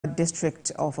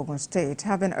District of Ogun State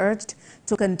have been urged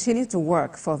to continue to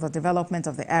work for the development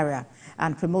of the area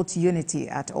and promote unity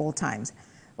at all times.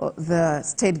 The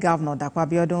state governor,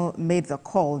 Adeola, made the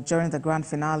call during the grand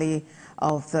finale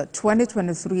of the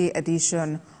 2023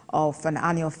 edition of an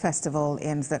annual festival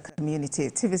in the community.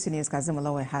 TVC News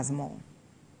Adeola has more.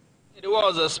 It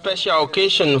was a special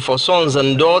occasion for sons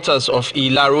and daughters of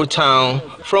Ilaro town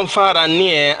from far and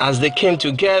near as they came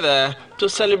together to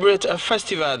celebrate a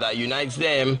festival that unites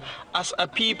them as a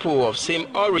people of same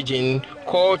origin,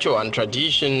 culture and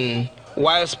tradition.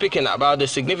 While speaking about the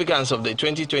significance of the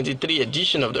 2023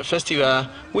 edition of the festival,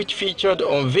 which featured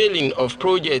unveiling of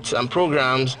projects and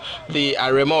programs, the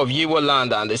Aremo of Yewo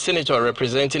Land and the senator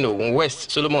representing Ogun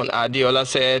West, Solomon Adeola,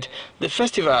 said the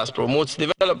festival promotes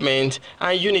development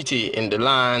and unity in the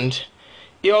land.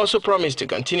 He also promised to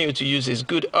continue to use his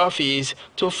good office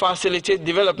to facilitate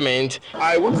development.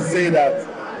 I want to say that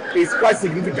it's quite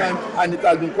significant and it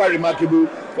has been quite remarkable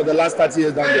for the last 30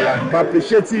 years down the line. But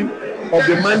appreciative of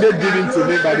the mandate given to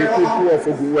me by the people of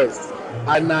Ogun West.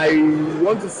 And I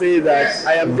want to say that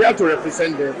I am there to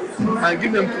represent them and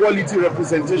give them quality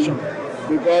representation,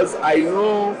 because I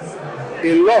know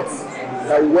a lot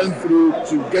that we went through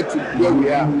to get to where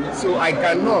we are. So I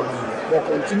cannot but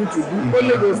continue to do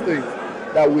only those things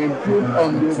that will improve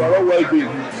on the overall well-being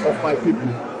of my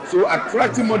people. So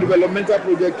attracting more developmental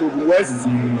projects to Ogun West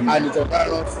and its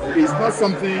environs is not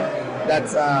something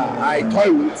that I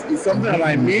toy with. It's something that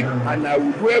I need, and I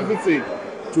will do everything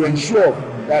to ensure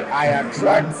that I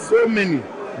attract so many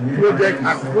projects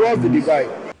across the divide.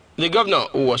 The governor,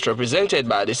 who was represented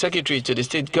by the secretary to the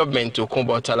state government,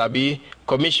 Okumbo Talabi,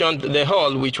 commissioned the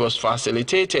hall, which was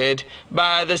facilitated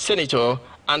by the senator,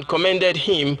 and commended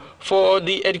him for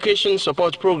the education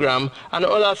support program and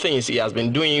other things he has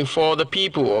been doing for the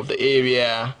people of the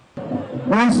area.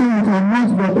 Also, we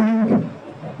cannot but thank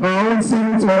our own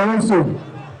senator also,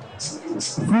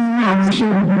 who and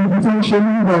share the potential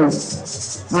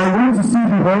leaders. I want to see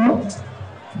the hall.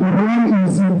 The hall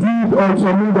is indeed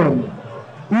also modern.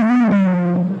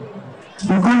 Even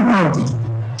the compound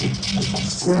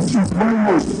is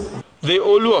very good. The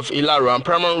Olu of Ilaro and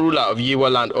paramount ruler of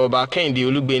Yewo Land, Oba Kehinde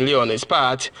Olugbenle, on his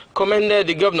part, commended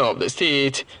the governor of the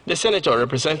state, the senator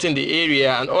representing the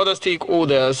area, and other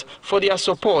stakeholders for their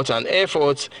support and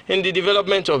efforts in the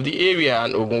development of the area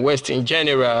and Ogun West in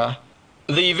general.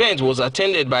 The event was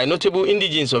attended by notable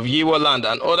indigents of Yewo Land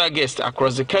and other guests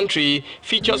across the country,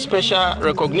 featured special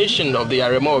recognition of the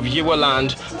Aremo of Yewo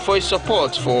Land for his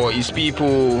support for his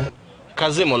people.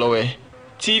 Adeola,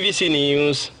 TVC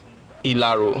News,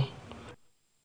 Ilaro.